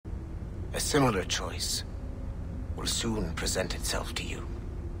A similar choice will soon present itself to you.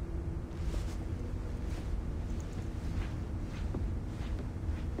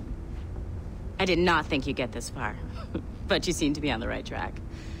 I did not think you'd get this far, but you seem to be on the right track.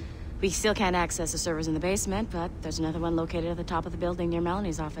 We still can't access the servers in the basement, but there's another one located at the top of the building near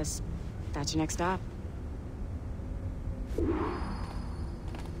Melanie's office. That's your next stop.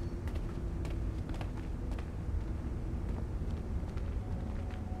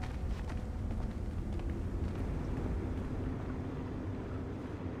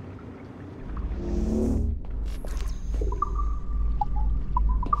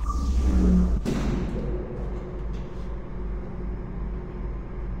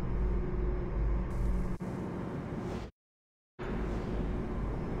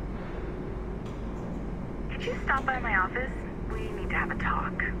 Could you stop by my office? We need to have a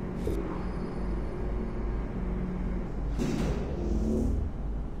talk.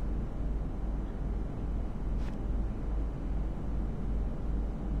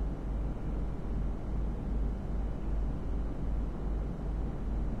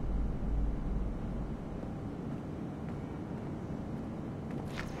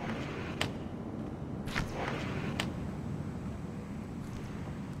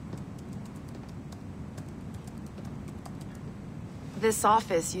 This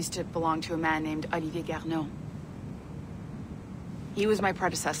office used to belong to a man named Olivier Garneau. He was my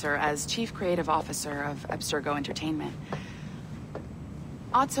predecessor as Chief Creative Officer of Abstergo Entertainment.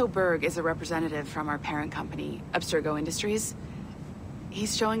 Otto Berg is a representative from our parent company, Abstergo Industries.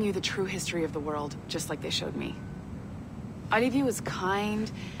 He's showing you the true history of the world, just like they showed me. Olivier was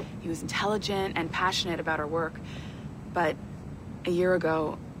kind, he was intelligent and passionate about our work, but a year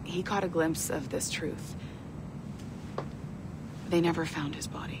ago, he caught a glimpse of this truth. They never found his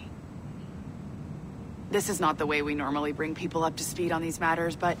body. This is not the way we normally bring people up to speed on these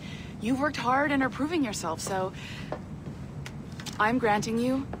matters, but you've worked hard and are proving yourself, so I'm granting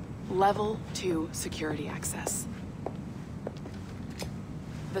you level 2 security access.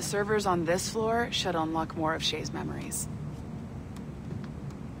 The servers on this floor should unlock more of Shay's memories.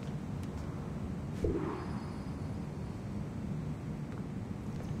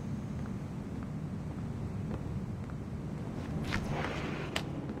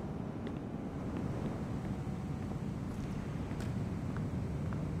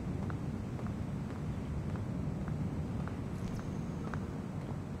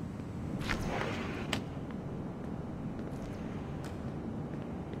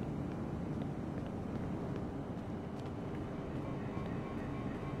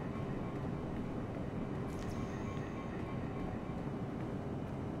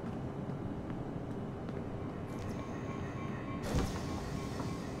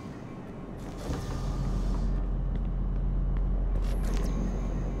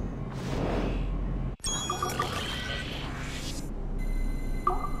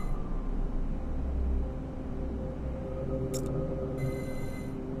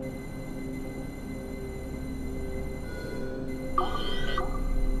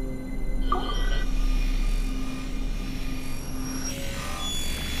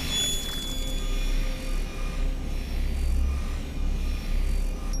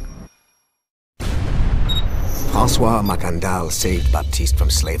 François Macandal saved Baptiste from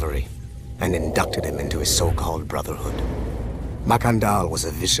slavery and inducted him into his so-called brotherhood. Macandal was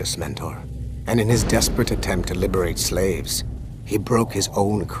a vicious mentor, and in his desperate attempt to liberate slaves, he broke his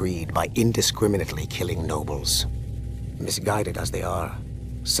own creed by indiscriminately killing nobles. Misguided as they are,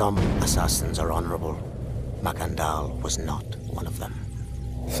 some assassins are honorable. Macandal was not one of them.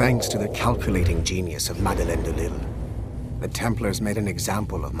 Thanks to the calculating genius of Madeleine de Lille, the Templars made an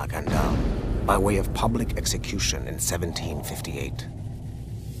example of Macandal by way of public execution in 1758.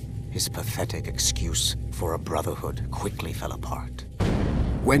 His pathetic excuse for a brotherhood quickly fell apart.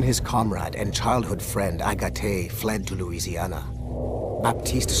 When his comrade and childhood friend Agathe fled to Louisiana,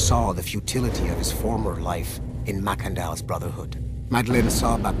 Baptiste saw the futility of his former life in Macandal's brotherhood. Madeleine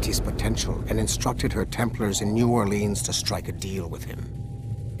saw Baptiste's potential and instructed her Templars in New Orleans to strike a deal with him.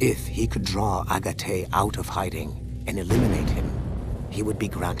 If he could draw Agathe out of hiding and eliminate him, he would be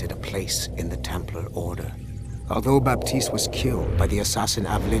granted a place in the Templar Order. Although Baptiste was killed by the assassin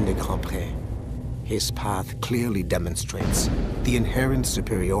Aveline de Grandpré, his path clearly demonstrates the inherent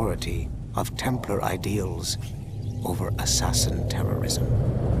superiority of Templar ideals over assassin terrorism.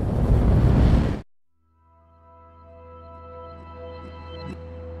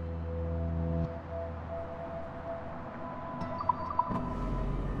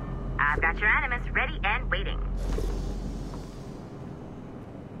 I've got your Animus ready and waiting.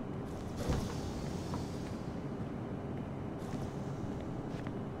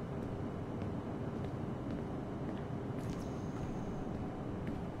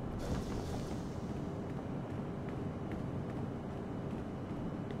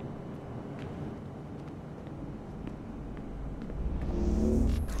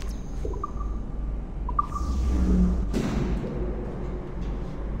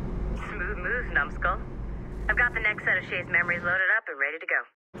 Shay's memory's loaded up and ready to go.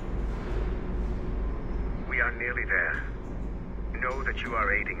 We are nearly there. Know that you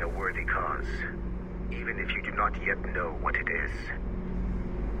are aiding a worthy cause, even if you do not yet know what it is.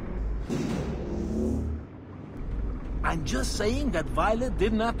 I'm just saying that Violet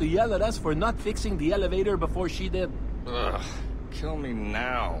didn't have to yell at us for not fixing the elevator before she did. Ugh, kill me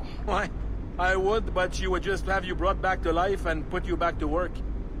now. Why? I would, but she would just have you brought back to life and put you back to work.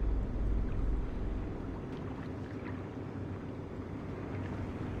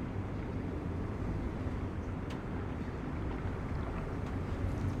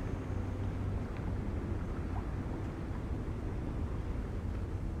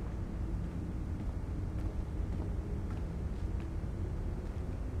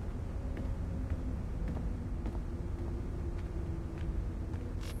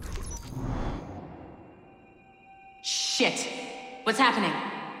 Shit! What's happening?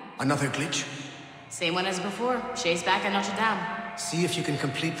 Another glitch? Same one as before. Shay's back at Notre Dame. See if you can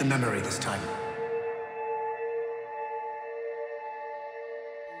complete the memory this time.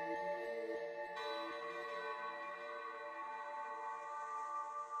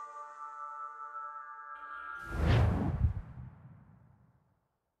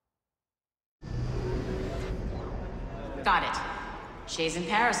 Got it. Shay's in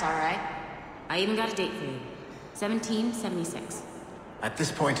Paris, all right. I even got a date for you. 1776. At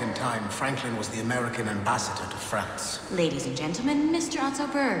this point in time, Franklin was the American ambassador to France. Ladies and gentlemen, Mr. Otto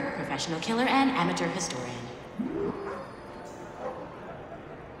Berg, professional killer and amateur historian.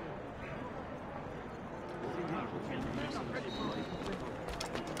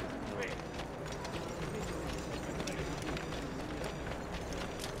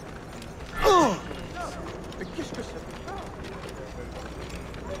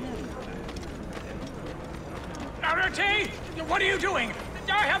 What are you doing?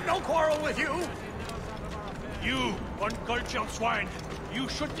 I have no quarrel with you! You, uncultured swine! You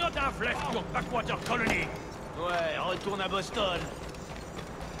should not have left your backwater colony! Ouais, retourne à Boston.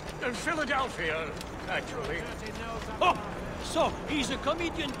 Philadelphia, actually. Oh! So, he's a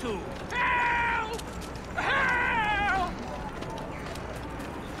comedian too! Help! Help!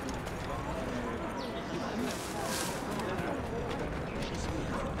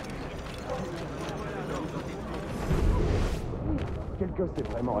 Quelqu'un s'est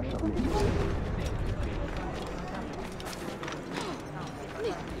vraiment acharné sur ça.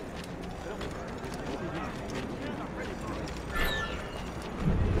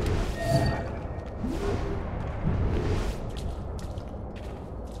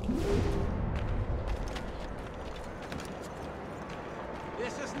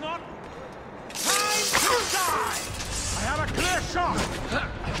 This is not time to die! I have a clear shot!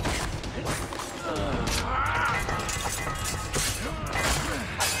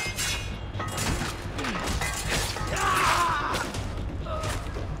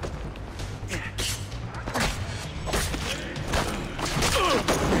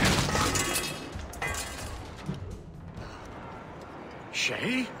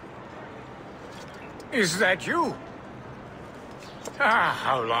 Shay? Is that you?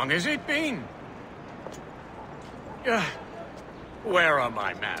 How long has it been? Where are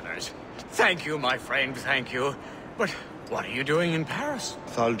my manners? Thank you, my friend, thank you. But what are you doing in Paris?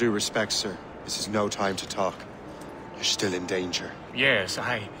 With all due respect, sir, this is no time to talk. You're still in danger. Yes,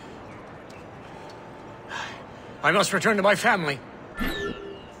 I must return to my family.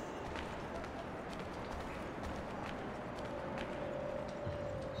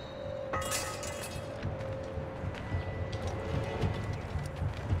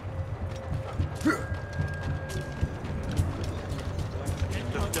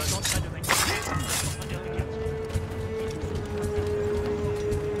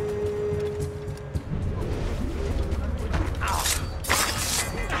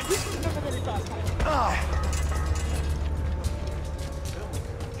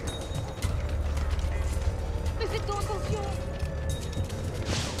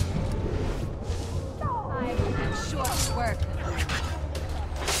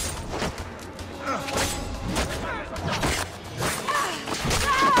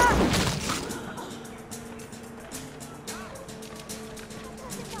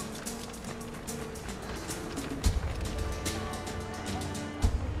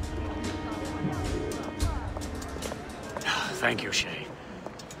 Thank you, Shay.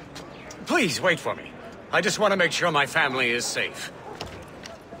 Please, wait for me. I just want to make sure my family is safe.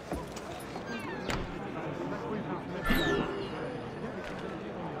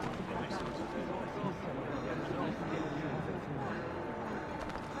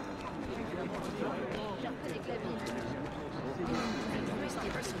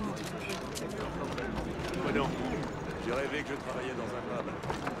 J'ai rêvé que je travaillais dans un pub.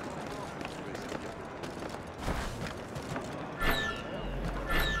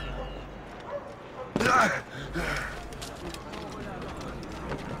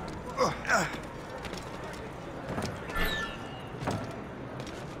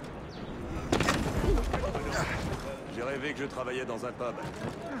 J'ai rêvé que je travaillais dans un pub.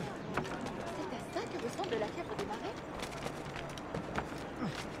 C'est à ça que ressemble la fièvre des marais?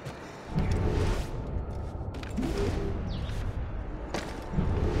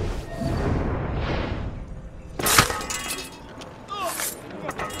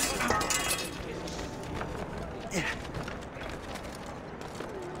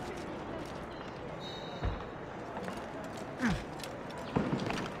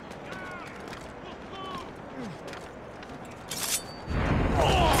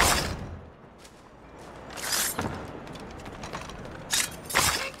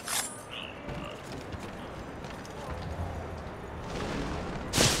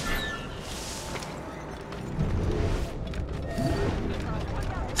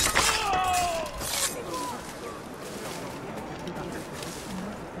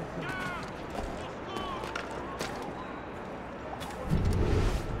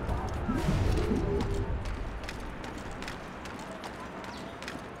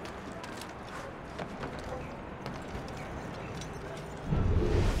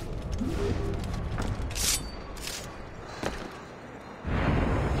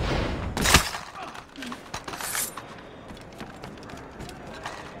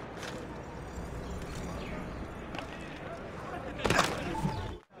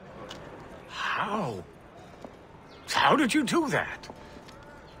 How did you do that?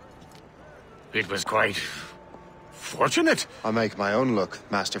 It was quite fortunate. I make my own luck,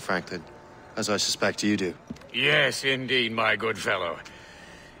 Master Franklin, as I suspect you do. Yes, indeed, my good fellow.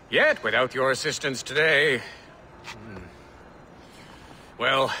 Yet, without your assistance today...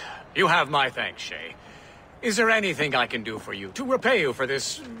 Well, you have my thanks, Shay. Is there anything I can do for you to repay you for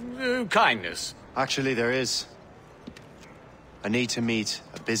this kindness? Actually, there is. I need to meet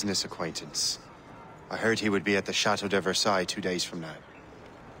a business acquaintance. I heard he would be at the Chateau de Versailles 2 days from now.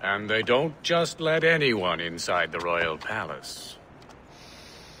 And they don't just let anyone inside the royal palace.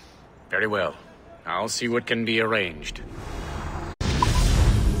 Very well. I'll see what can be arranged.